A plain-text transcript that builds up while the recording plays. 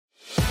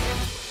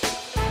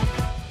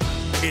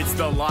It's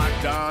the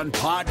Locked On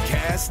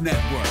Podcast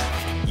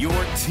Network, your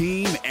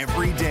team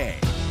every day.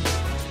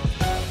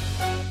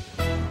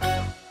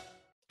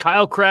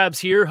 Kyle Krabs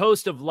here,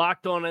 host of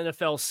Locked On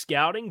NFL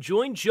Scouting.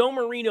 Join Joe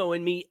Marino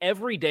and me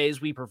every day as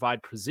we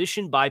provide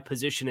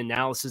position-by-position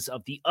analysis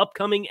of the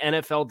upcoming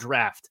NFL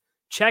Draft.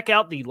 Check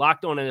out the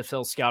Locked On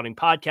NFL Scouting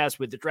podcast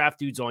with the Draft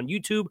Dudes on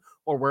YouTube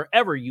or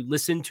wherever you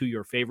listen to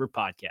your favorite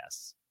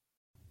podcasts.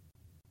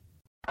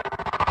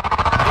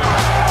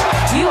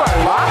 You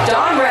are Locked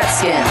On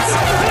Redskins,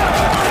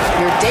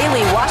 your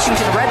daily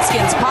Washington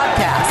Redskins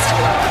podcast,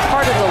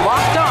 part of the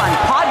Locked On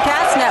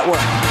Podcast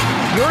Network,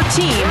 your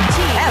team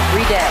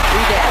every day.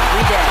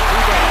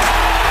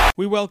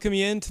 We welcome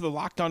you into the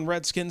Locked On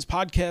Redskins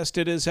podcast.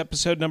 It is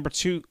episode number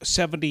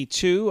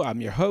 272. I'm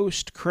your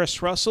host,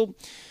 Chris Russell.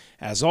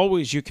 As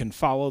always, you can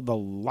follow the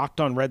Locked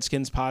On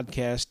Redskins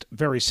podcast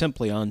very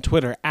simply on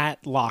Twitter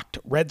at Locked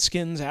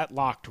Redskins,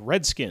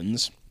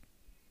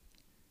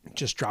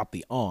 Just drop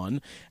the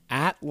on,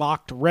 at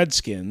Locked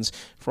Redskins,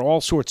 for all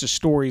sorts of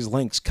stories,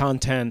 links,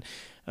 content,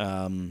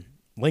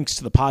 links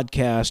to the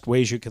podcast,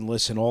 ways you can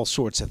listen, all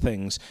sorts of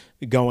things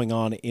going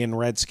on in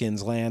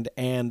Redskins land.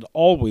 And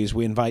always,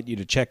 we invite you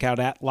to check out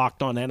at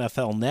Locked On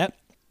NFL Net.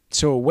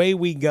 So away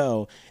we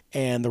go,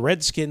 and the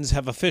Redskins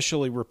have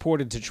officially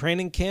reported to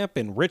training camp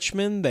in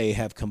Richmond. They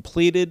have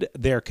completed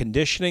their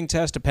conditioning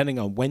test, depending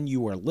on when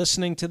you are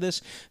listening to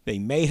this. They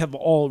may have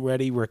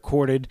already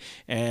recorded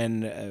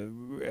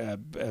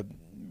and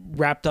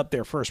wrapped up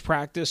their first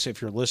practice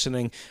if you're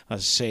listening,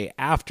 say,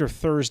 after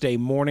Thursday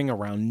morning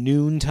around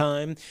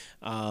noontime,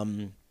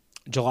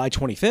 July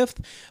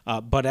 25th,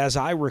 but as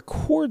I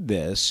record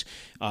this,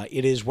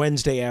 it is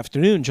Wednesday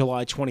afternoon,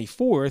 July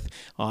 24th,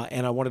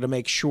 and I wanted to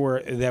make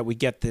sure that we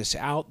get this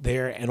out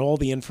there and all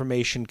the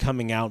information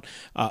coming out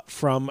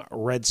from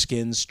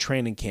Redskins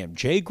training camp.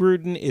 Jay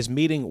Gruden is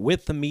meeting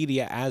with the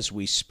media as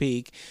we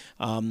speak.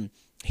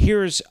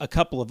 Here's a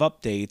couple of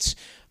updates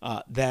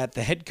that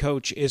the head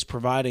coach is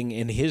providing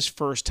in his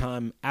first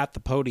time at the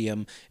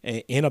podium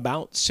in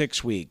about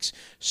 6 weeks.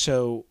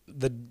 So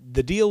the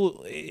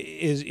deal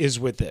is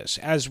with this.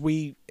 As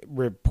we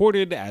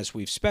reported, as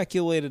we've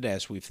speculated,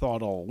 as we've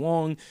thought all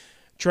along,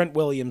 Trent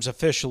Williams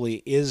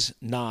officially is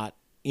not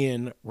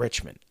in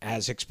Richmond,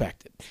 as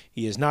expected.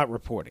 He is not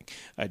reporting.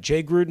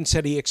 Jay Gruden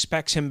said he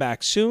expects him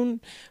back soon.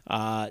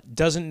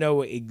 Doesn't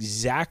know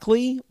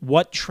exactly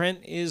what Trent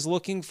is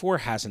looking for,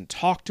 hasn't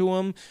talked to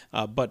him,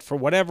 but for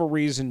whatever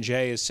reason,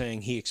 Jay is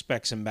saying he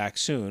expects him back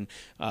soon,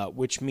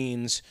 which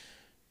means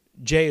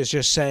Jay is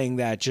just saying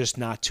that just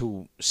not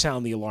to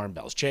sound the alarm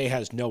bells. Jay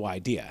has no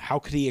idea. How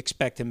could he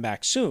expect him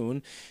back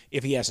soon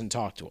if he hasn't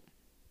talked to him?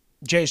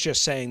 Jay's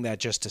just saying that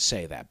just to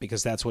say that,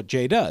 because that's what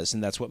Jay does,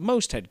 and that's what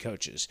most head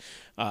coaches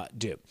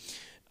do.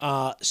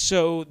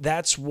 So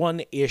that's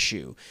one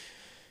issue.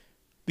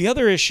 The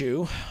other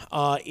issue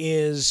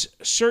is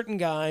certain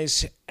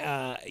guys,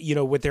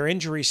 with their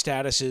injury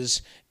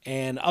statuses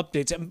and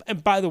updates.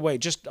 And by the way,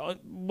 just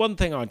one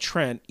thing on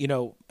Trent,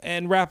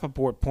 and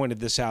Rappaport pointed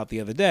this out the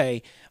other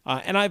day,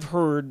 and I've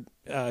heard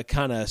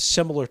kind of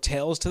similar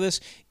tales to this.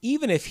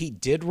 Even if he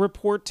did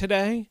report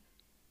today,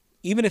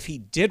 even if he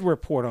did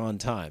report on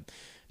time,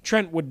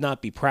 Trent would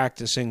not be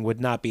practicing,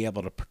 would not be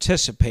able to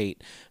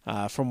participate,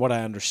 from what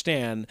I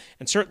understand,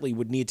 and certainly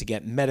would need to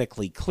get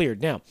medically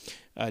cleared. Now,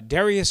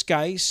 Darius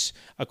Geis,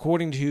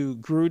 according to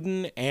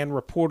Gruden and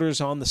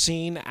reporters on the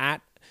scene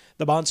at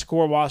the Bon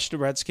Secours Washington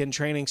Redskin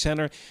Training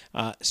Center,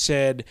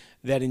 said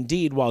that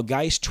indeed, while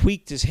Geis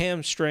tweaked his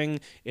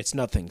hamstring, it's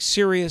nothing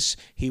serious.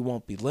 He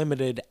won't be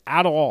limited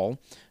at all,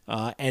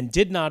 and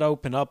did not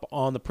open up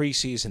on the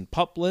preseason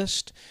PUP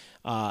list.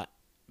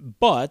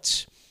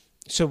 But,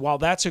 so while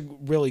that's a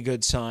really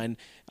good sign,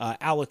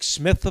 Alex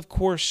Smith, of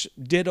course,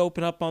 did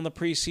open up on the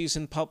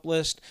preseason PUP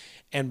list,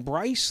 and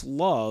Bryce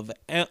Love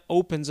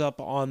opens up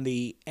on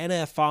the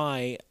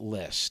NFI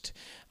list.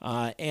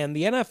 And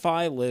the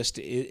NFI list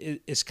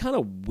is kind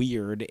of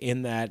weird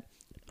in that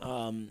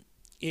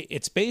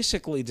it's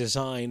basically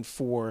designed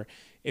for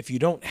if you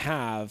don't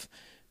have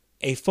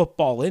a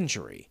football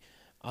injury.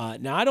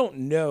 Now, I don't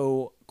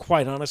know,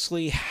 quite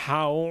honestly,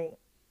 how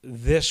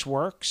this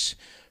works,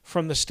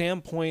 from the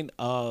standpoint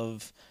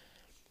of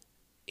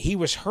he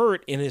was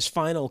hurt in his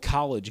final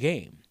college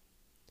game.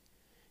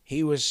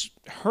 He was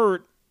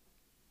hurt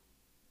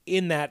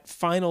in that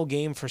final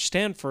game for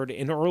Stanford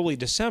in early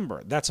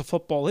December. That's a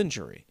football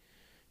injury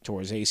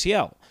towards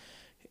ACL.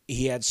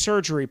 He had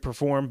surgery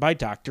performed by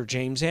Dr.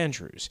 James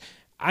Andrews.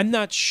 I'm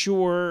not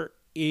sure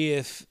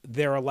if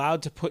they're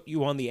allowed to put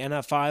you on the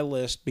NFI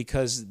list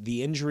because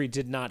the injury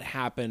did not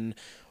happen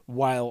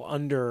while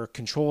under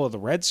control of the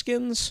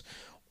Redskins,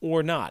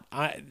 or not.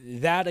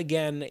 That,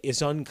 again,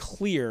 is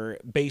unclear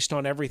based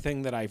on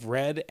everything that I've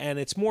read, and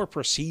it's more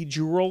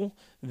procedural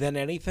than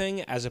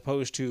anything, as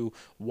opposed to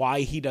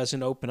why he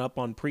doesn't open up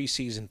on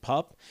preseason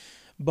PUP.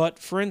 But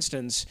for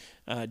instance,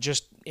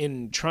 just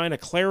in trying to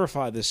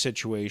clarify this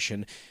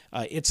situation,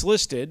 it's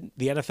listed,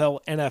 the NFL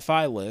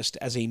NFI list,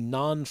 as a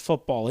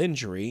non-football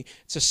injury.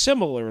 It's a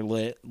similar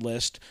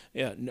list,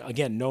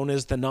 again, known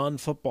as the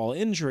non-football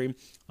injury,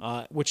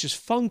 which is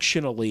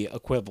functionally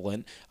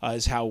equivalent,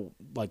 is how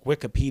like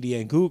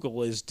Wikipedia and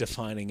Google is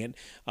defining it.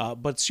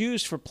 But it's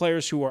used for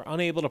players who are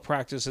unable to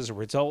practice as a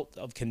result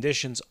of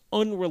conditions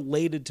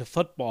unrelated to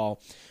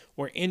football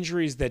or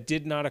injuries that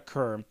did not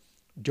occur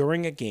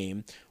during a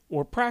game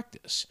or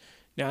practice.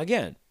 Now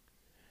again,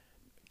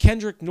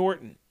 Kendrick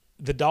Norton,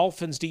 the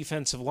Dolphins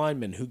defensive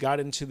lineman who got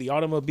into the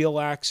automobile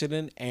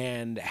accident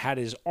and had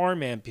his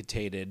arm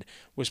amputated,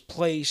 was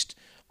placed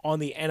on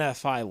the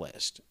NFI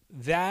list.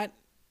 That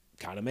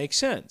kind of makes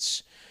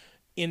sense.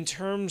 In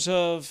terms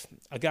of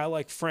a guy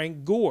like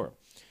Frank Gore,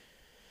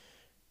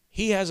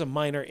 he has a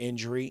minor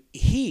injury.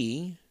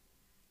 He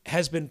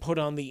has been put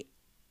on the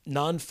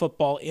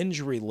non-football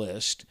injury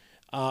list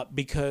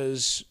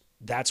because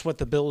that's what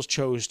the Bills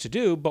chose to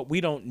do, but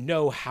we don't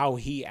know how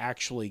he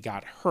actually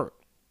got hurt.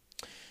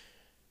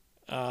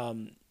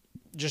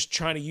 Just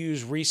trying to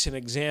use recent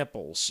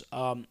examples.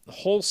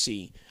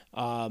 Holsey,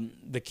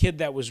 the kid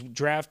that was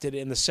drafted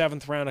in the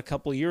 7th round a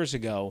couple of years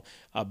ago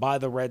by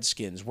the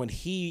Redskins, when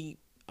he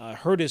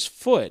hurt his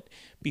foot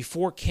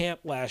before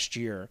camp last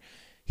year,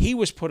 he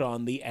was put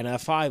on the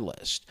NFI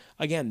list.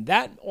 Again,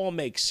 that all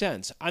makes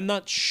sense. I'm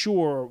not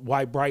sure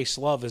why Bryce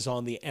Love is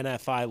on the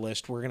NFI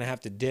list. We're going to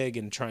have to dig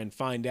and try and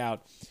find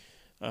out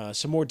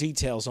some more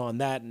details on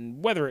that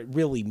and whether it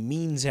really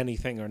means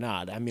anything or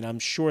not. I mean, I'm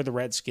sure the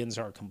Redskins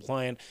are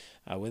compliant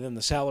within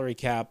the salary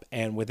cap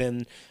and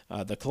within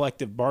the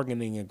collective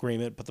bargaining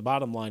agreement, but the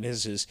bottom line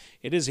is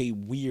it is a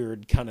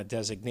weird kind of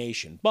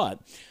designation.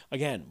 But,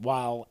 again,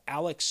 while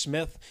Alex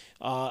Smith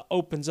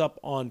opens up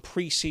on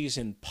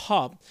preseason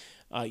PUP,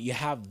 you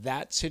have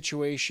that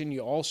situation.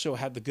 You also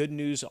have the good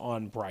news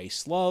on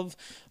Bryce Love,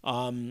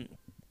 on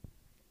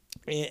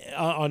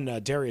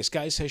Darius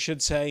Geis, I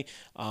should say,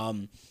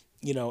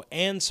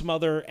 and some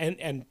other,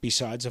 and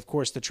besides, of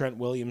course, the Trent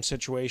Williams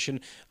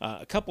situation.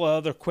 A couple of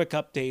other quick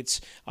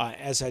updates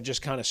as I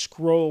just kind of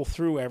scroll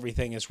through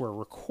everything as we're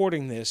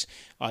recording this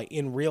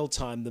in real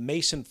time. The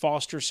Mason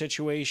Foster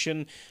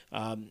situation,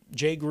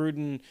 Jay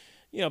Gruden,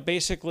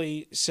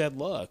 basically said,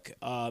 look,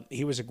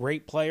 he was a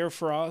great player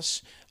for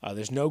us.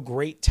 There's no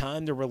great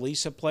time to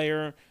release a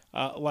player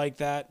like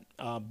that,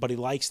 but he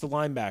likes the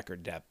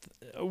linebacker depth.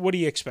 What do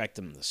you expect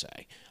him to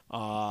say?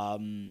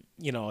 Again,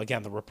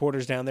 the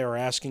reporters down there are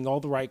asking all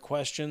the right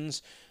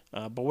questions,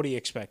 but what do you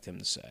expect him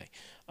to say?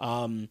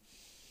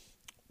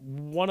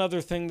 One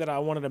other thing that I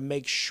wanted to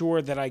make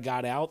sure that I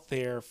got out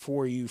there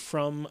for you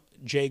from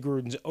Jay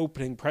Gruden's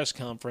opening press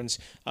conference,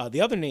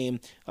 the other name,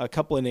 a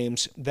couple of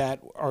names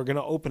that are going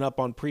to open up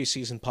on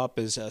preseason PUP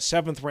is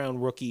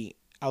 7th-round rookie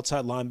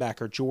outside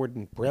linebacker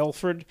Jordan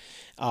Brailford,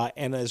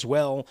 and as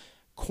well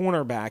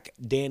cornerback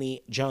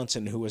Danny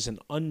Johnson, who was an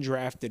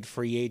undrafted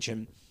free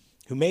agent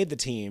who made the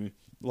team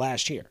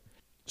last year.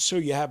 So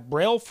you have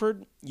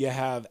Brailford, you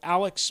have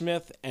Alex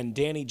Smith and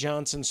Danny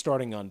Johnson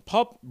starting on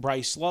PUP,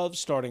 Bryce Love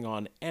starting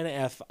on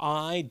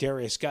NFI,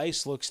 Darius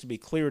Geis looks to be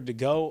cleared to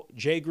go.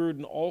 Jay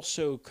Gruden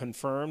also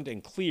confirmed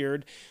and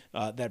cleared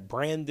that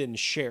Brandon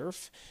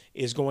Sheriff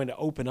is going to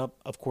open up,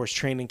 of course,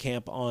 training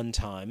camp on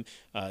time,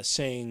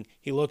 saying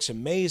he looks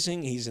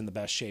amazing, he's in the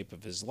best shape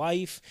of his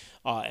life,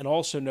 and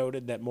also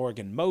noted that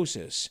Morgan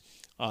Moses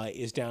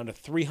is down to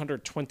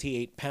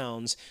 328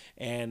 pounds,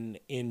 and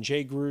in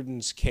Jay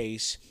Gruden's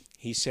case,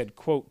 he said,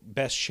 quote,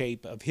 best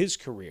shape of his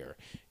career,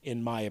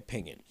 in my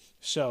opinion.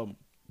 So,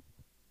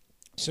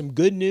 some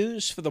good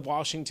news for the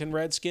Washington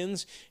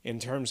Redskins in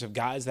terms of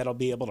guys that'll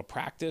be able to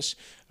practice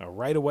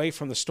right away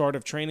from the start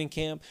of training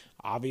camp.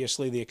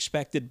 Obviously, the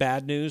expected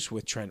bad news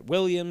with Trent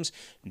Williams.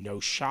 No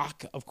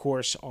shock, of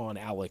course, on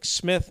Alex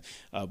Smith.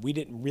 We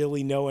didn't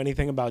really know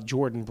anything about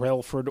Jordan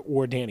Brailford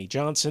or Danny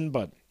Johnson,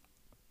 but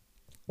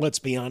let's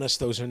be honest,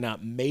 those are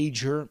not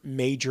major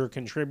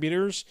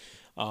contributors.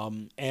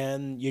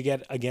 And you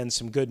get, again,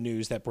 some good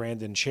news that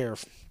Brandon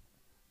Sheriff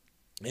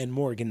and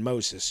Morgan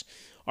Moses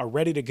are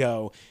ready to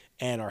go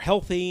and are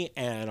healthy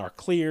and are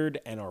cleared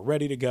and are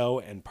ready to go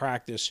and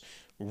practice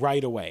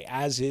right away,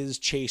 as is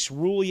Chase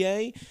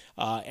Roulier,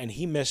 and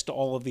he missed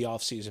all of the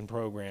offseason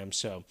program.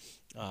 So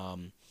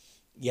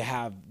you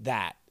have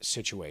that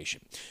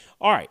situation.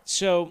 All right,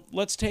 so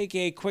let's take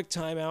a quick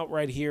time out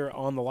right here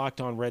on the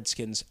Locked On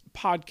Redskins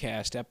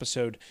podcast,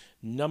 episode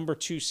number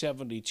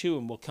 272,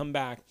 and we'll come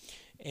back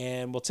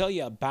and we'll tell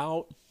you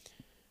about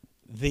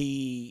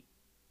the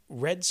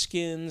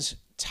Redskins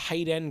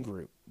tight end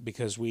group,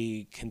 because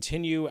we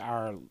continue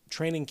our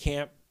training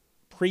camp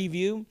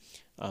preview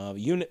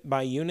unit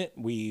by unit.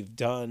 We've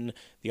done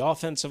the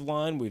offensive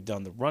line, we've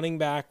done the running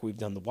back, we've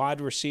done the wide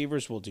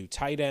receivers, we'll do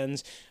tight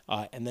ends,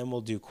 and then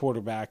we'll do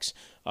quarterbacks,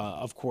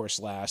 of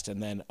course, last,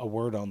 and then a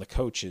word on the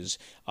coaches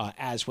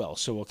as well.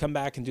 So we'll come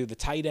back and do the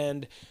tight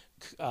end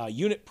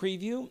unit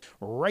preview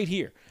right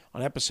here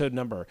on episode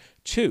number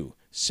 272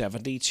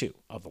 72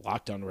 of the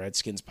Locked On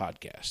Redskins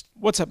podcast.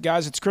 What's up,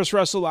 guys? It's Chris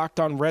Russell, Locked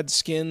On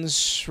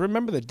Redskins.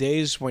 Remember the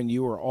days when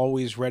you were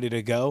always ready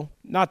to go?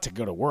 Not to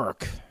go to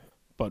work,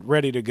 but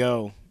ready to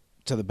go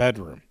to the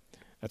bedroom.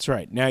 That's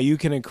right. Now you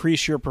can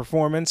increase your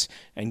performance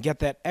and get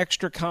that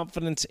extra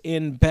confidence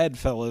in bed,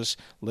 fellas.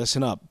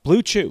 Listen up.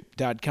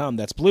 BlueChew.com.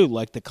 That's blue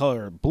like the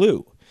color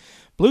blue.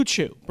 Blue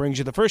Chew brings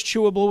you the first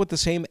chewable with the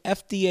same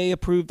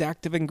FDA-approved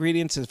active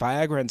ingredients as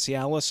Viagra and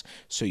Cialis,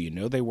 so you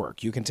know they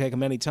work. You can take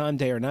them anytime,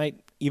 day or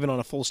night, even on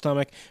a full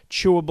stomach.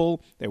 Chewable,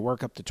 they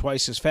work up to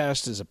twice as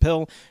fast as a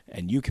pill,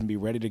 and you can be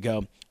ready to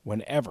go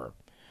whenever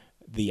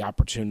the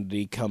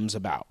opportunity comes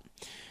about.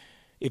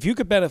 If you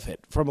could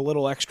benefit from a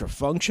little extra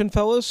function,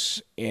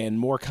 fellas, and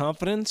more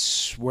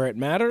confidence where it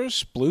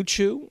matters, Blue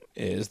Chew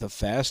is the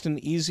fast and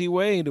easy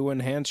way to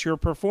enhance your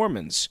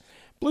performance.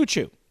 Blue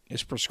Chew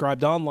is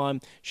prescribed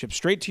online, shipped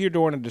straight to your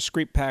door in a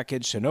discreet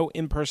package, so no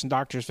in-person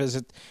doctor's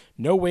visit,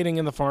 no waiting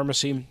in the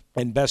pharmacy,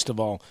 and best of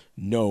all,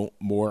 no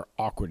more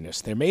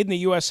awkwardness. They're made in the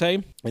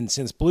USA, and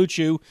since Blue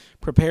Chew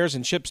prepares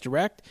and ships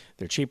direct,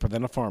 they're cheaper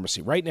than a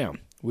pharmacy. Right now,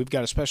 we've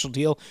got a special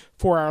deal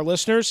for our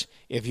listeners.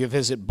 If you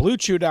visit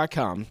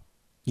BlueChew.com,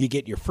 you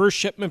get your first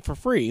shipment for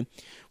free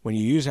when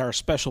you use our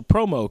special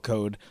promo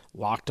code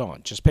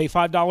LOCKEDON. Just pay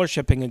 $5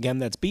 shipping. Again,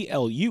 that's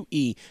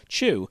BLUE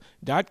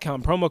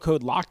Chew.com. Promo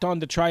code LOCKEDON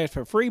to try it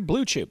for free.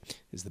 Blue Chew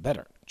is the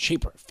better,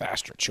 cheaper,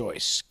 faster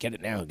choice. Get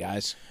it now,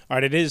 guys. All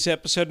right, it is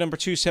episode number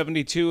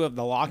 272 of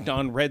the Locked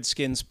On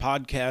Redskins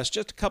podcast.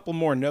 Just a couple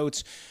more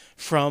notes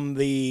from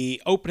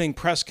the opening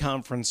press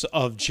conference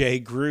of Jay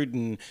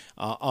Gruden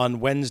on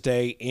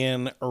Wednesday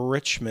in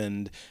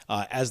Richmond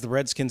as the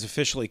Redskins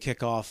officially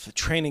kick off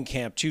training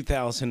camp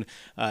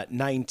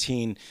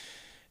 2019.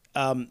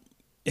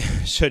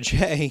 So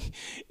Jay,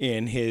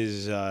 in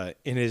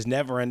his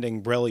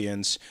never-ending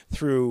brilliance,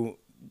 threw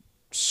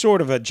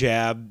sort of a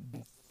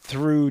jab,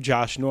 threw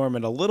Josh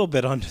Norman a little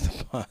bit under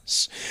the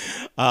bus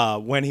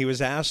when he was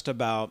asked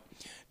about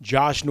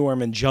Josh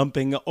Norman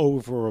jumping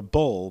over a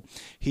bull.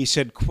 He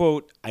said,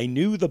 quote, "I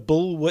knew the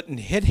bull wouldn't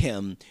hit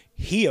him.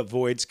 He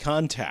avoids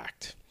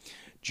contact."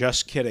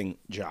 Just kidding,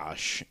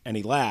 Josh. And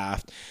he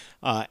laughed.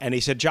 And he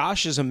said,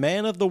 Josh is a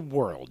man of the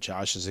world.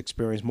 Josh has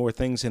experienced more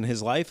things in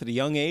his life at a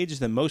young age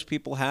than most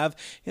people have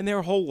in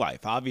their whole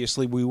life.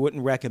 Obviously, we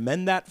wouldn't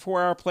recommend that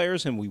for our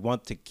players, and we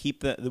want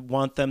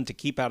them to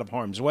keep out of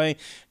harm's way.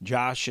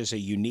 Josh is a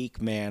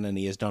unique man, and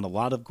he has done a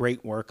lot of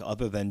great work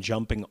other than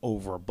jumping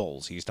over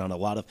bulls. He's done a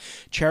lot of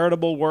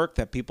charitable work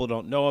that people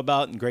don't know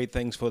about and great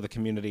things for the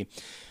community.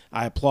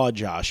 I applaud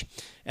Josh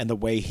and the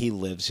way he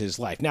lives his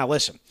life. Now,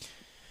 listen.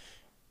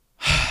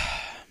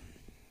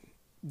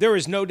 There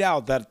is no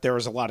doubt that there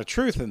is a lot of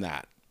truth in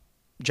that.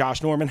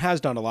 Josh Norman has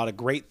done a lot of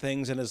great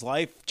things in his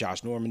life.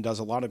 Josh Norman does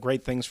a lot of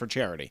great things for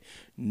charity.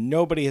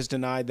 Nobody has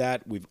denied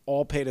that. We've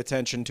all paid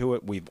attention to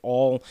it. We've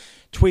all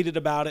tweeted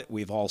about it.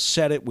 We've all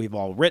said it. We've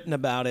all written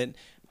about it.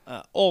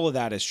 All of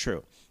that is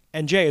true.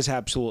 And Jay is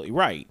absolutely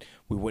right.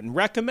 We wouldn't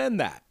recommend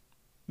that.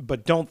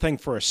 But don't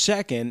think for a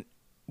second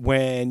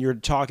when you're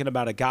talking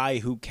about a guy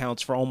who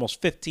counts for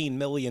almost $15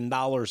 million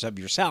of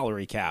your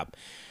salary cap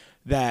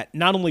that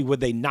not only would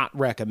they not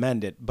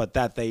recommend it, but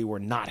that they were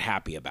not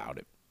happy about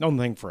it. Don't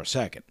think for a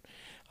second.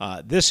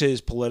 This is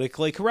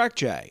politically correct,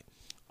 Jay.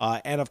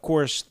 And, of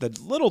course, the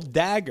little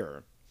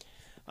dagger,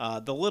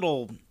 the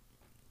little,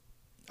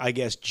 I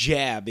guess,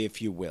 jab,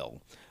 if you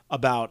will,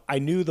 about I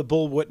knew the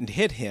bull wouldn't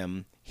hit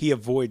him, he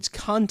avoids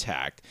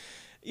contact.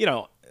 You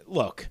know,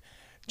 look,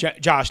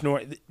 Josh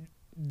Norman,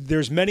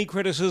 there's many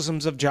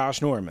criticisms of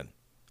Josh Norman.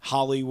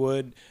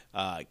 Hollywood,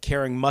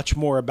 caring much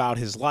more about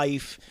his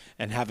life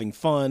and having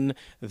fun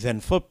than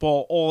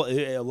football,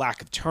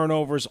 lack of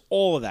turnovers,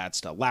 all of that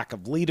stuff, lack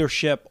of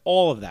leadership,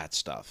 all of that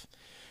stuff.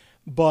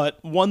 But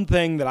one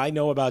thing that I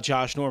know about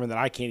Josh Norman that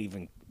I can't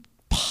even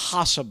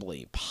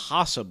possibly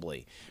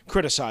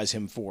criticize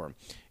him for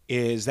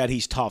is that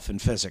he's tough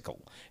and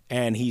physical,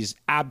 and he's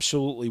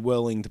absolutely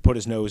willing to put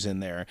his nose in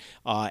there,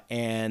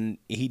 and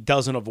he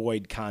doesn't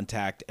avoid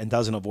contact and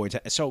doesn't avoid.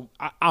 So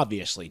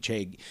obviously,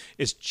 Jay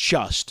is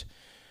just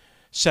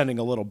sending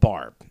a little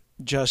barb,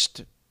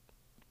 just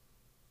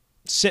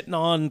sitting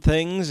on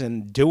things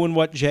and doing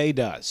what Jay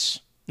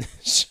does.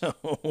 So,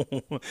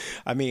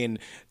 I mean,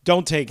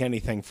 don't take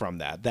anything from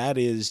that. That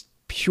is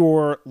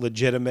pure,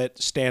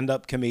 legitimate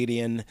stand-up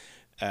comedian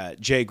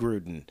Jay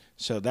Gruden.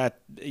 So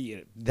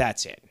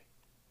that's it.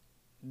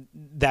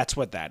 That's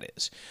what that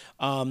is.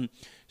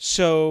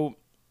 So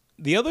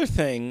the other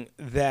thing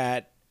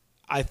that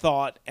I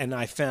thought and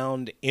I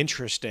found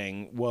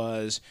interesting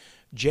was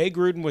Jay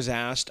Gruden was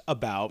asked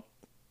about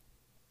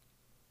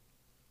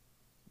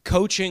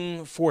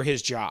coaching for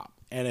his job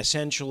and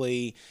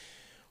essentially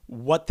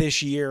what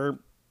this year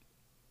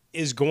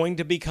is going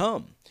to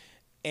become.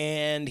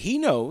 And he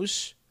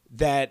knows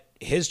that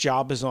his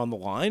job is on the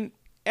line.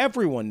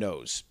 Everyone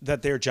knows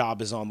that their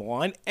job is on the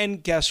line.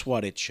 And guess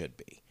what? It should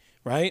be,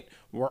 right?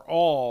 We're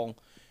all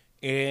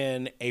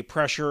in a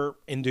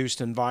pressure-induced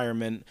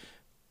environment.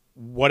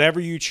 Whatever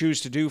you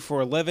choose to do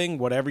for a living,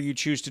 whatever you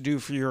choose to do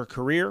for your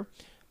career,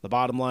 the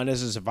bottom line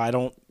is if I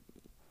don't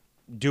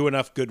do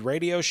enough good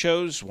radio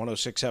shows,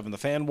 106.7 The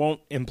Fan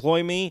won't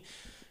employ me.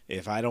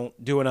 If I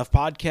don't do enough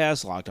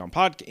podcasts, Locked On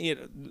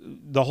Podcast,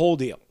 the whole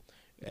deal.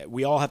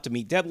 We all have to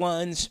meet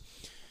deadlines.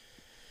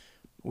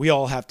 We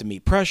all have to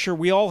meet pressure.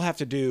 We all have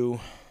to do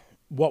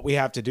what we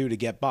have to do to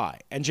get by.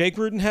 And Jay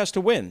Gruden has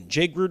to win.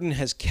 Jay Gruden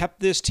has kept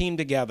this team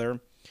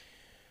together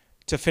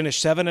to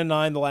finish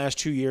 7-9 the last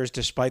 2 years,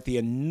 despite the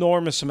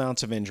enormous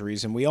amounts of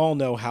injuries. And we all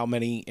know how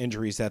many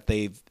injuries that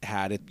they've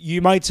had.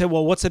 You might say,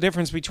 well, what's the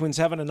difference between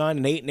 7-9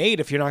 and 8-8?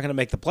 If you're not going to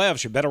make the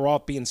playoffs, you're better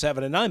off being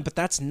 7-9. But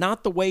that's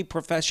not the way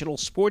professional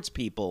sports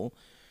people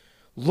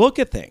look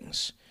at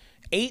things.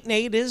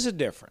 8-8 is a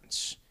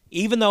difference.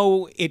 Even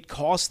though it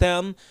cost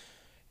them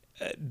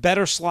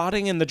better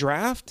slotting in the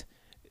draft,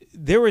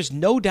 there is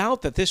no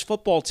doubt that this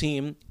football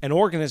team and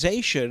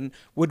organization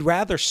would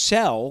rather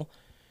sell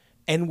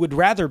and would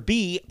rather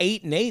be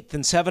 8-8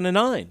 than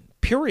 7-9,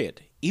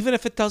 period, even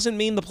if it doesn't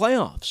mean the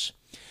playoffs.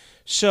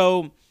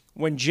 So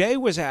when Jay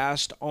was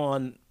asked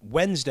on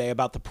Wednesday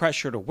about the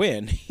pressure to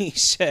win, he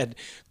said,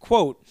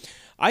 quote,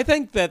 "I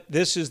think that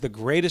this is the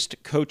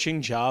greatest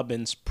coaching job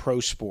in pro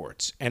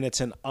sports, and it's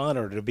an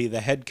honor to be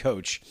the head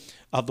coach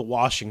of the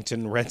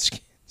Washington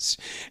Redskins.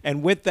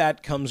 And with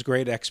that comes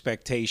great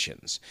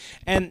expectations."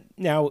 And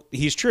now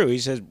he's true. He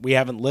says we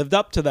haven't lived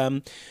up to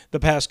them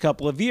the past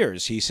couple of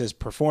years. He says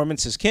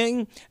performance is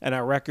king, and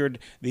our record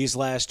these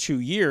last 2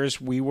 years,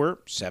 we were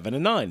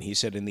 7-9. He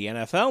said in the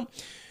NFL,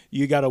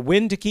 you got to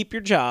win to keep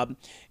your job,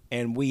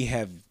 and we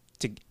have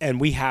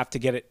to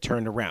get it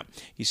turned around.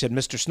 He said,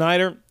 Mr.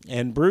 Snyder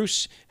and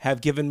Bruce have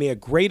given me a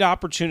great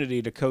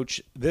opportunity to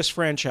coach this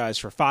franchise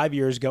for 5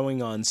 years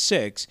going on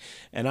 6,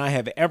 and I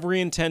have every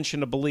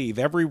intention to believe,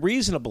 every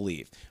reason to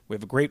believe, we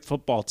have a great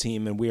football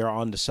team and we are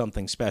on to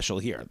something special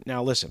here.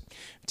 Now, listen,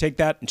 take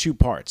that in two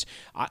parts.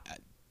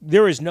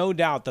 There is no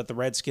doubt that the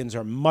Redskins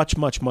are much,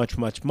 much, much,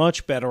 much,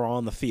 much better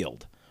on the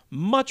field.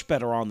 Much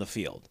better on the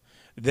field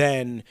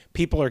than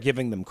people are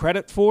giving them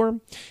credit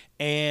for,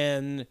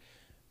 and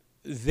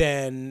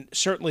then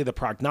certainly the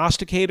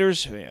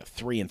prognosticators,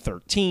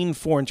 3-13,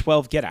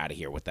 4-12, get out of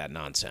here with that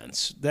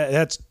nonsense.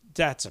 That's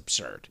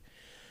absurd.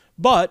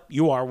 But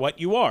you are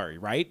what you are,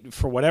 right?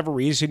 For whatever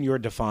reason, you're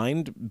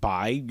defined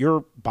by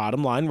your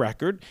bottom line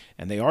record,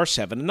 and they are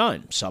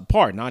 7-9,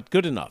 subpar, not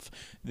good enough.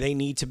 They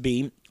need to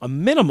be a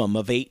minimum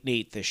of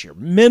 8-8 this year,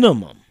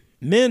 minimum.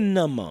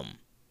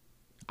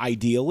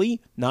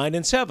 Ideally,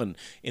 9-7,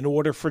 in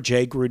order for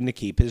Jay Gruden to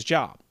keep his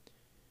job.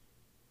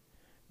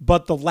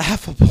 But the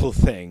laughable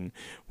thing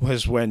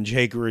was when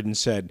Jay Gruden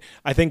said,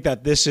 I think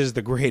that this is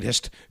the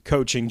greatest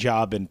coaching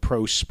job in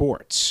pro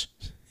sports.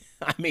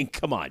 I mean,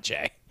 come on,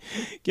 Jay.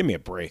 Give me a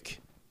break.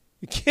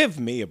 Give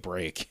me a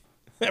break.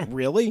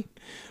 Really?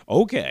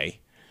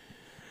 Okay.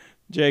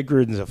 Jay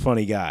Gruden's a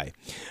funny guy.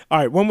 All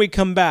right, when we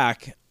come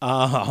back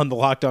on the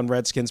Locked On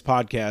Redskins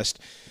podcast,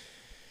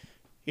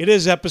 it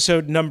is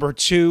episode number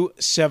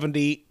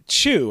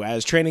 272.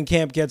 As training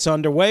camp gets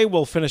underway,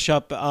 we'll finish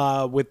up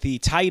with the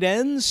tight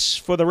ends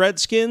for the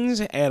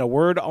Redskins and a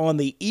word on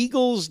the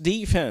Eagles'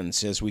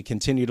 defense as we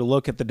continue to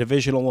look at the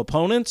divisional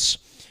opponents.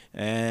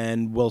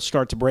 And we'll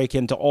start to break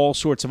into all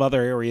sorts of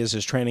other areas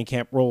as training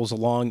camp rolls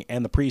along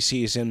and the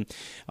preseason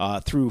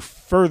through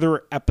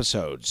further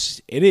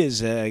episodes. It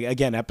is,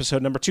 again,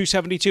 episode number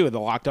 272 of the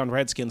Locked On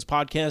Redskins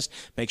podcast.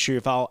 Make sure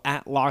you follow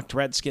at Locked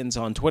Redskins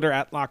on Twitter,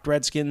 at Locked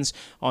Redskins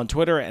on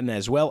Twitter, and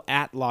as well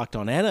at Locked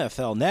On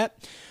NFL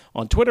Net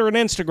on Twitter and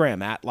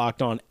Instagram, at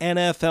Locked On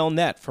NFL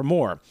Net for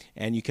more.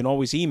 And you can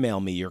always email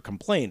me your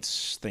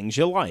complaints, things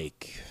you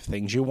like,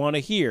 things you want to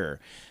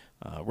hear.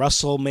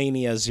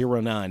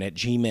 Russellmania09 at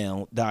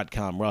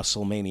gmail.com.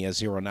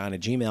 Russellmania09 at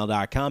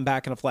gmail.com.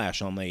 Back in a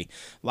flash on the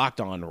Locked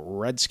On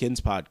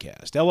Redskins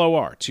podcast.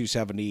 LOR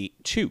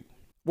 272.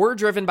 We're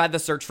driven by the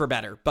search for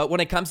better, but when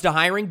it comes to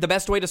hiring, the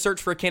best way to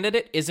search for a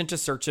candidate isn't to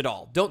search at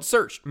all. Don't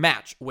search,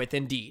 match with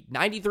Indeed.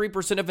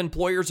 93% of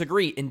employers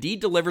agree Indeed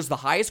delivers the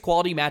highest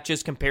quality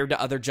matches compared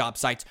to other job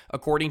sites,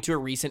 according to a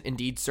recent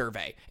Indeed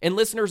survey. And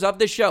listeners of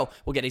this show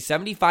will get a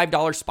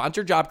 $75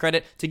 sponsored job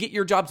credit to get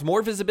your jobs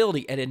more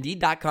visibility at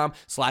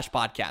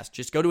Indeed.com/podcast.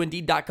 Just go to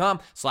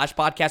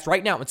Indeed.com/podcast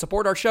right now and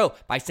support our show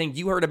by saying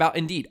you heard about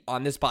Indeed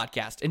on this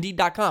podcast.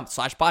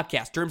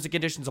 Indeed.com/podcast. Terms and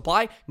conditions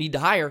apply. Need to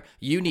hire?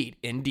 You need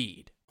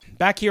Indeed.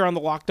 Back here on the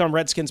Locked On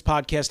Redskins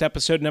podcast,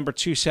 episode number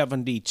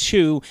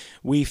 272,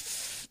 we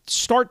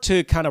start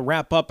to kind of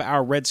wrap up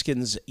our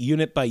Redskins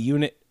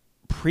unit-by-unit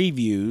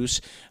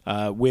previews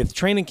with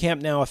training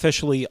camp now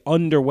officially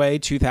underway,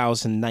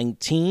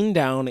 2019,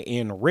 down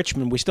in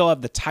Richmond. We still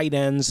have the tight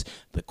ends,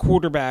 the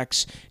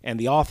quarterbacks, and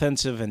the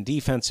offensive and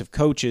defensive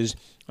coaches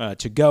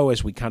to go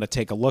as we kind of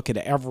take a look at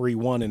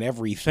everyone and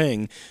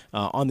everything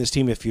on this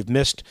team. If you've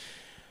missed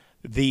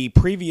the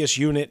previous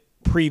unit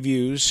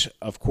previews.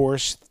 Of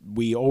course,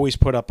 we always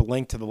put up a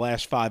link to the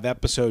last 5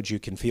 episodes. You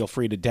can feel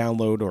free to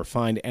download or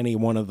find any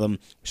one of them.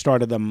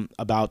 Started them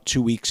about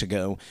 2 weeks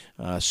ago,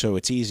 so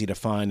it's easy to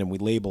find, and we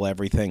label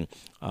everything,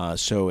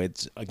 so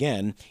it's,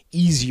 again,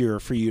 easier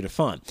for you to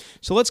find.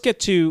 So let's get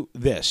to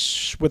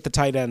this with the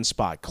tight end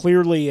spot.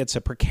 Clearly, it's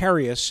a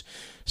precarious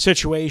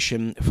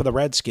situation for the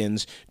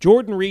Redskins.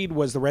 Jordan Reed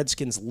was the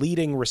Redskins'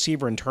 leading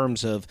receiver in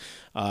terms of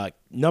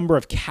number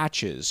of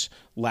catches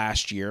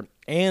last year,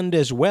 and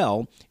as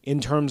well in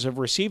terms of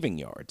receiving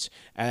yards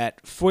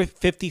at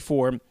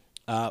 54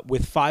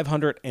 with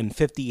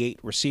 558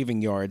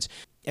 receiving yards,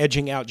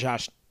 edging out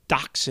Josh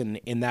Doctson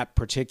in that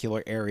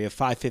particular area,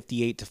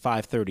 558 to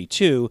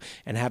 532,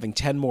 and having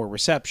 10 more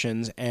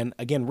receptions. And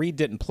again, Reed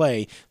didn't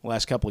play the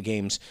last couple of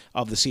games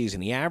of the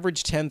season. He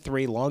averaged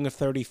 10-3, long of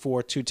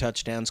 34, 2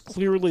 touchdowns.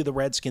 Clearly, the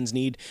Redskins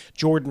need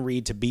Jordan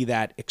Reed to be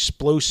that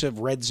explosive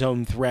red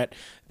zone threat,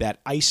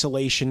 that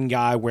isolation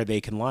guy where they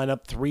can line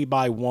up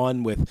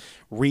 3-by-1 with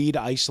Reed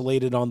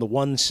isolated on the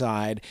one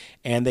side,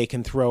 and they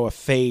can throw a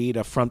fade,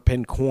 a front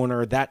pin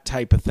corner, that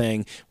type of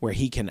thing, where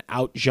he can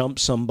out-jump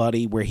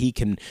somebody, where he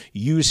can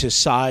use his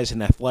size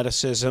and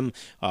athleticism,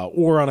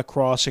 or on a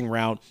crossing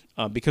route,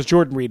 because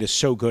Jordan Reed is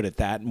so good at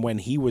that. And when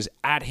he was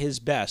at his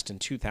best in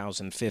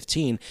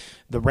 2015,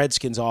 the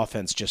Redskins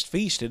offense just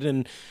feasted,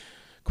 and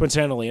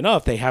coincidentally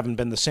enough, they haven't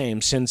been the same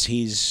since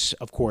he's,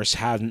 of course,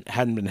 hadn't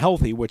been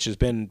healthy, which has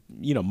been,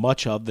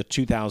 much of the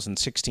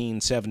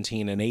 2016,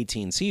 17, and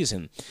 18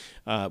 season,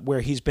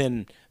 where he's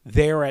been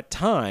there at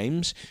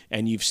times,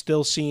 and you've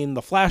still seen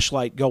the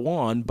flashlight go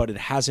on, but it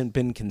hasn't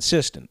been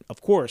consistent.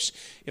 Of course,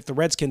 if the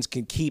Redskins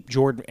can keep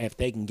Jordan, if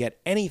they can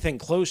get anything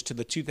close to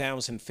the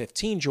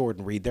 2015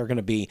 Jordan Reed, they're going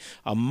to be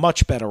a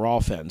much better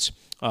offense.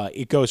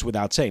 It goes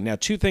without saying. Now,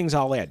 2 things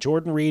I'll add.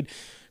 Jordan Reed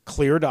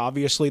cleared,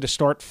 obviously, to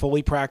start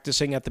fully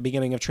practicing at the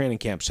beginning of training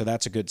camp, so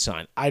that's a good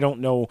sign. I don't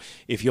know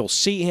if you'll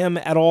see him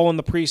at all in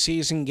the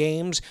preseason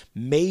games.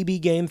 Maybe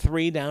Game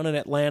 3 down in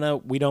Atlanta.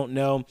 We don't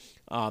know,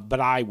 but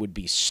I would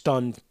be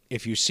stunned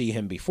if you see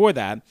him before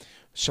that.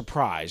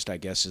 Surprised, I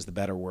guess, is the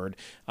better word,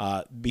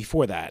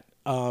 before that.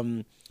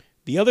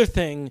 The other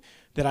thing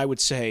that I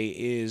would say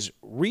is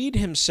Reed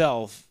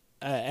himself,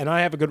 and I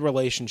have a good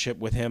relationship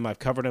with him. I've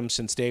covered him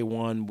since day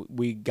one.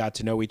 We got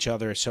to know each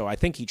other, so I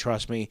think he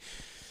trusts me.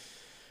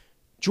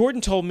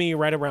 Jordan told me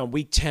right around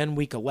week 10,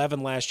 week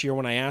 11 last year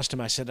when I asked him,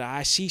 I said,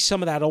 I see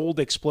some of that old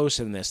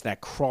explosiveness, that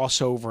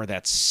crossover,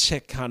 that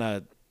sick kind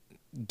of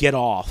get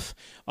off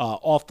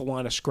the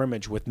line of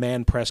scrimmage with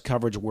man press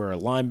coverage where a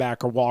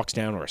linebacker walks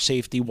down or a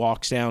safety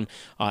walks down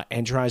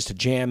and tries to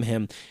jam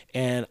him.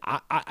 And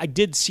I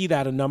did see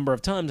that a number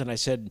of times, and I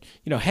said,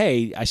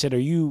 hey, I said, are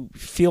you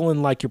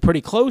feeling like you're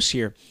pretty close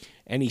here?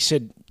 And he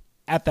said,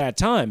 at that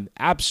time,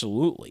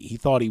 absolutely. He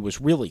thought he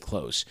was really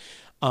close.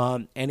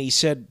 And he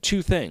said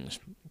 2 things.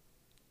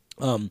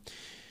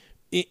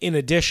 In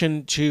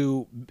addition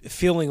to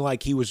feeling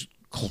like he was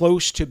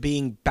close to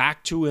being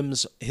back to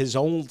his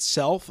old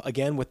self,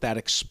 again, with that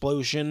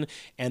explosion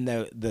and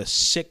the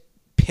sick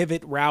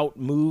pivot route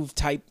move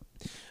type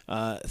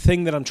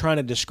thing that I'm trying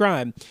to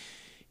describe,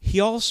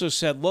 he also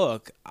said,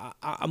 look,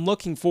 I'm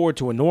looking forward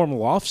to a normal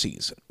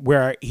offseason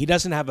where he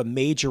doesn't have a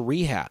major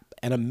rehab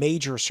and a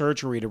major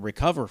surgery to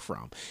recover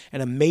from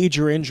and a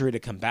major injury to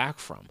come back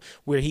from,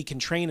 where he can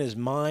train his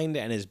mind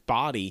and his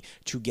body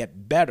to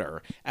get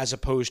better as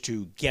opposed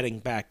to getting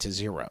back to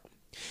zero.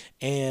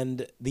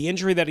 And the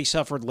injury that he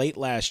suffered late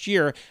last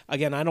year,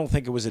 again, I don't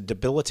think it was a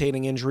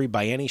debilitating injury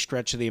by any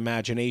stretch of the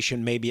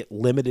imagination. Maybe it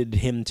limited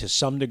him to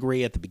some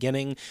degree at the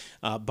beginning,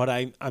 but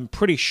I'm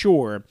pretty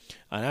sure,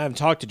 and I haven't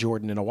talked to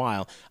Jordan in a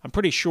while, I'm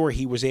pretty sure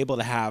he was able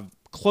to have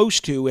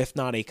close to, if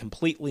not a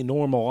completely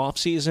normal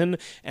offseason,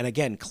 and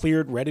again,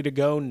 cleared, ready to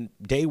go,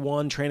 day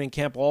 1, training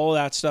camp, all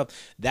that stuff.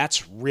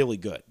 That's really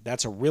good.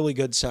 That's a really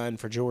good sign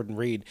for Jordan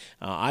Reed.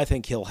 I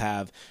think he'll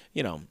have,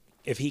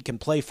 if he can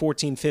play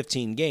 14,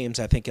 15 games,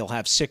 I think he'll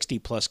have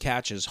 60-plus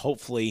catches,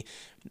 hopefully,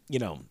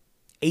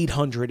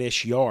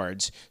 800-ish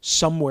yards,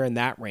 somewhere in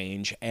that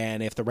range.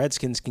 And if the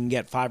Redskins can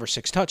get 5 or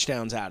 6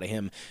 touchdowns out of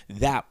him,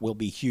 that will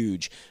be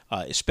huge,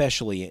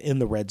 especially in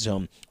the red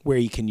zone, where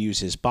he can use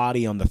his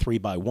body on the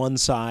 3-by-1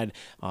 side,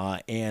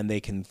 and they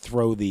can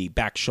throw the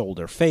back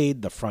shoulder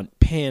fade, the front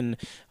pin,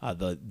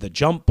 the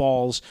jump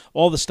balls,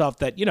 all the stuff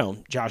that,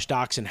 Josh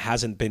Doctson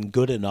hasn't been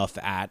good enough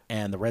at,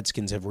 and the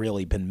Redskins have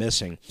really been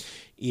missing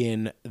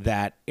in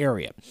that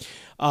area.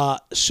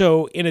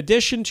 So in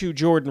addition to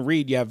Jordan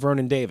Reed, you have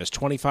Vernon Davis,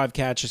 25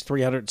 catches,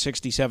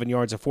 367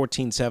 yards, a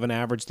 14.7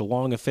 average, the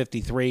long of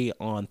 53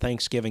 on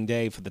Thanksgiving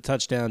Day for the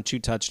touchdown, 2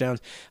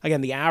 touchdowns.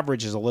 Again, the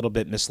average is a little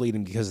bit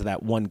misleading because of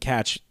that one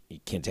catch. You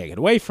can't take it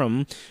away from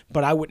him,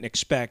 but I wouldn't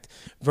expect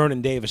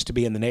Vernon Davis to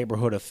be in the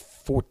neighborhood of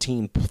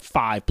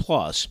 14.5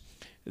 plus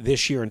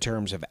this year in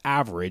terms of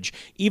average,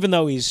 even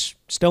though he's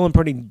still in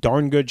pretty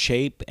darn good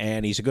shape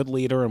and he's a good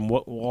leader and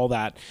all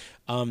that.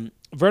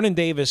 Vernon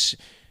Davis,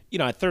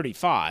 at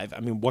 35,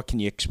 what can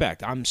you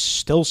expect? I'm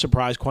still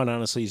surprised, quite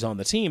honestly, he's on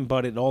the team,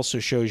 but it also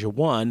shows you,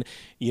 one,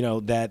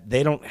 that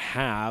they don't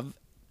have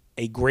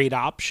a great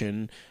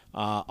option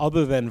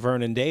other than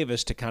Vernon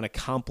Davis to kind of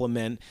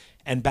complement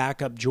and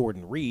back up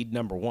Jordan Reed,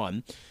 number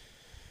one.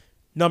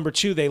 Number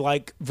two, they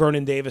like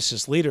Vernon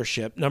Davis's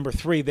leadership. Number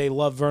three, they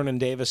love Vernon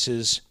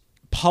Davis's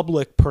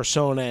public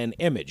persona and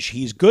image.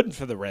 He's good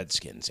for the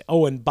Redskins.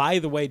 Oh, and by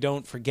the way,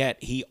 don't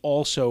forget, he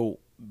also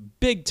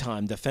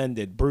big-time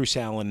defended Bruce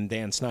Allen and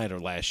Dan Snyder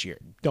last year.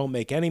 Don't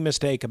make any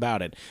mistake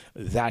about it.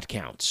 That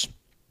counts.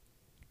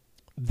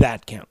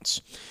 That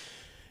counts.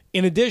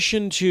 In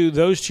addition to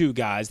those two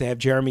guys, they have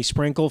Jeremy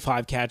Sprinkle,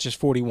 5 catches,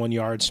 41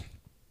 yards.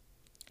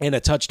 And a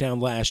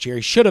touchdown last year.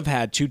 He should have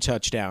had 2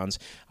 touchdowns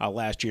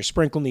last year.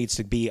 Sprinkle needs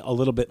to be a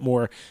little bit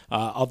more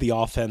of the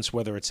offense,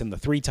 whether it's in the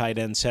 3 tight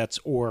end sets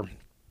or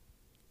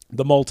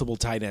the multiple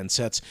tight end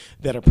sets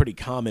that are pretty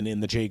common in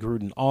the Jay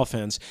Gruden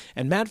offense.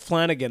 And Matt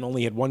Flanagan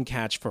only had 1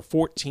 catch for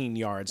 14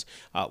 yards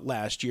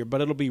last year. But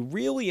it'll be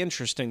really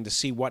interesting to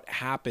see what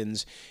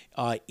happens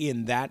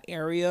in that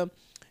area.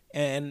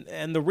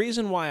 And the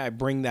reason why I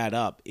bring that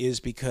up is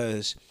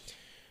because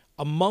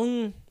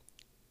among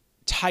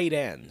tight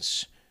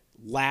ends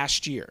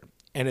last year,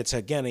 and it's,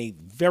 again, a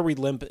very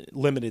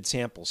limited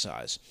sample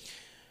size,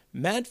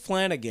 Matt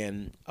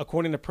Flanagan,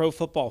 according to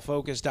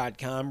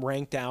ProFootballFocus.com,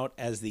 ranked out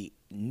as the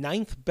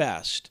ninth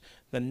best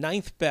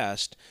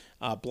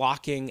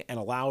blocking and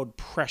allowed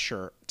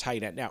pressure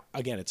tight end. Now,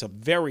 again, it's a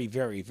very,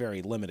 very,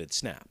 very limited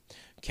snap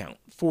count,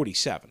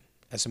 47,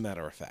 as a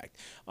matter of fact,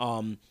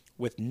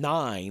 with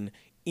 9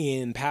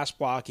 in pass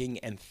blocking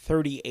and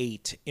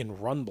 38 in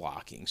run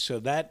blocking. So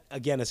that,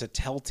 again, is a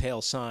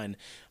telltale sign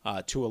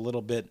to a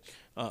little bit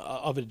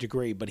of a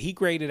degree. But he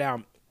graded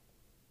out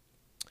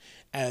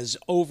as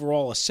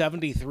overall a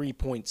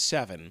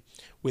 73.7,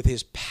 with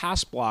his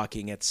pass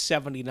blocking at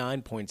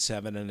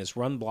 79.7 and his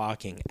run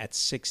blocking at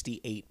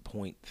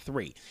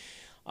 68.3.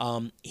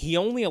 He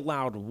only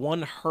allowed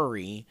 1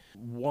 hurry,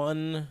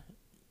 1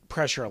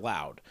 pressure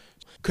allowed.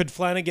 Could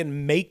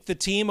Flanagan make the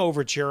team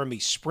over Jeremy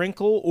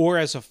Sprinkle or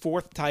as a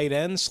 4th tight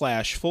end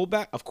 /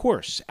 fullback? Of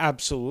course,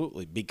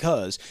 absolutely,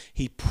 because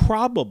he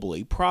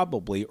probably,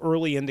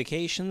 early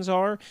indications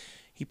are,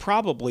 he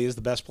probably is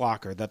the best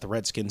blocker that the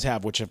Redskins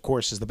have, which, of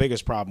course, is the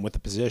biggest problem with the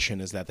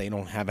position, is that they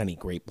don't have any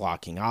great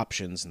blocking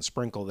options. And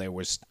Sprinkle, there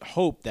was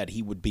hope that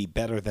he would be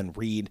better than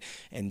Reed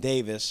and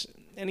Davis,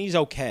 and he's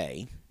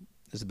okay.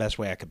 Is the best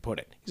way I could put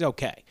it. He's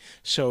okay.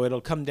 So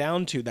it'll come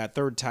down to that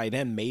 3rd tight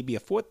end, maybe a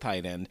 4th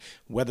tight end,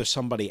 whether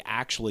somebody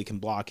actually can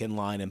block in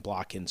line and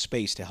block in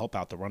space to help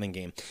out the running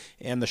game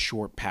and the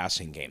short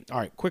passing game. All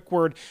right, quick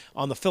word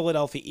on the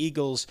Philadelphia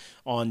Eagles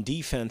on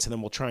defense, and then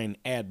we'll try and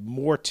add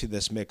more to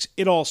this mix.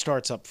 It all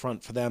starts up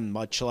front for them,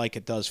 much like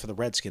it does for the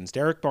Redskins.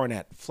 Derek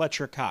Barnett,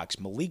 Fletcher Cox,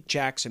 Malik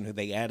Jackson, who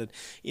they added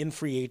in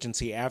free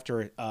agency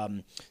after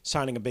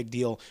signing a big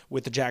deal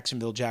with the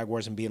Jacksonville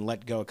Jaguars and being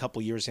let go a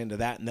couple years into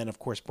that. And then, of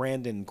course,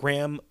 Brandon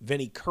Graham,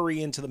 Vinny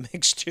Curry into the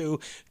mix too,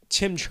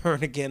 Tim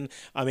Jernigan.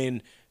 I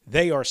mean,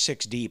 they are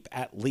 6 deep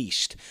at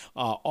least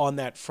on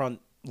that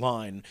front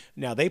line.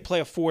 Now, they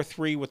play a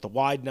 4-3 with the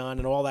wide 9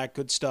 and all that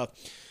good stuff.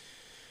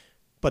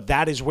 But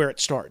that is where it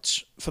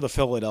starts for the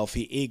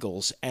Philadelphia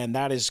Eagles, and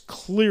that is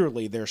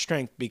clearly their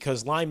strength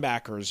because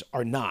linebackers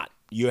are not.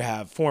 You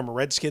have former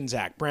Redskin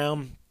Zach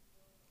Brown.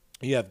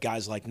 You have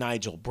guys like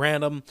Nigel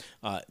Branham.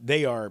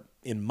 They are,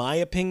 in my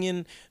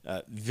opinion,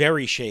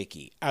 very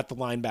shaky at the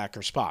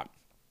linebacker spot.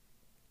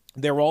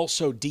 They're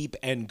also deep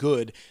and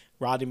good.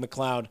 Rodney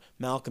McLeod,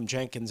 Malcolm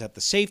Jenkins at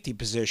the safety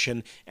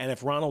position, and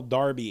if Ronald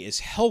Darby is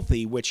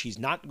healthy, which he's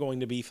not going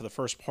to be for the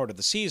first part of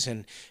the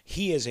season,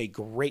 he is a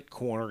great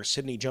corner.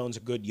 Sidney Jones, a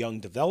good young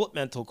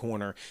developmental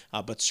corner,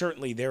 but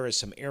certainly there is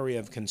some area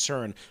of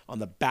concern on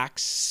the back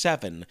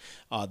 7,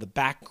 the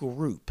back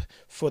group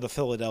for the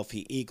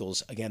Philadelphia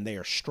Eagles. Again, they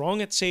are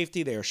strong at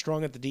safety, they are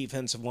strong at the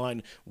defensive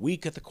line,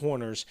 weak at the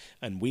corners,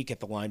 and weak at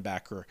the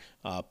linebacker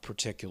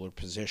particular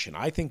position.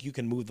 I think you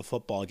can move the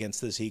football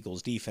against this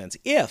Eagles defense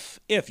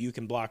if you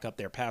can block up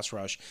their pass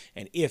rush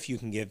and if you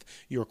can give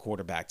your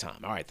quarterback time.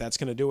 All right, that's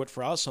going to do it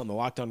for us on the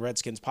Locked On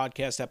Redskins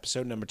podcast,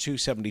 episode number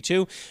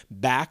 272.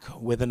 Back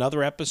with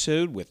another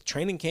episode with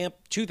Training Camp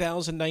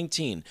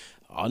 2019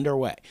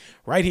 underway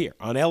right here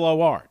on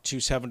LOR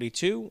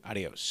 272.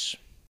 Adios.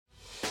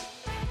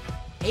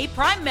 Hey,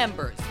 Prime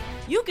members,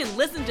 you can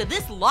listen to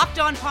this Locked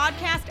On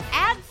podcast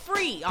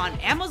ad-free on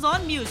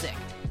Amazon Music.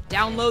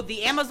 Download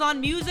the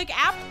Amazon Music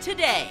app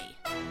today.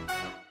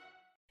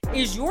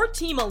 Is your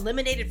team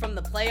eliminated from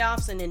the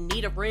playoffs and in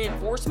need of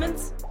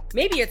reinforcements?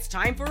 Maybe it's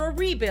time for a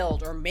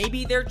rebuild, or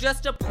maybe they're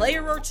just a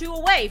player or two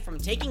away from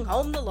taking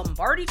home the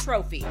Lombardi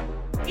Trophy.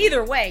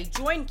 Either way,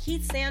 join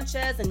Keith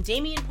Sanchez and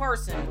Damian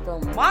Parson for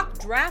Mock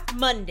Draft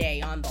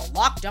Monday on the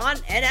Locked On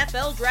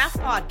NFL Draft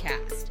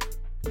Podcast.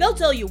 They'll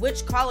tell you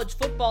which college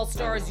football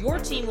stars your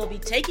team will be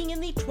taking in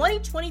the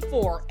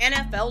 2024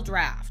 NFL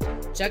Draft.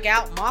 Check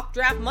out Mock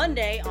Draft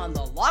Monday on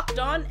the Locked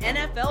On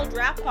NFL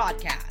Draft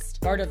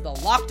Podcast, part of the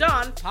Locked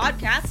On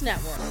Podcast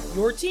Network.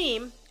 Your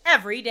team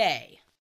every day.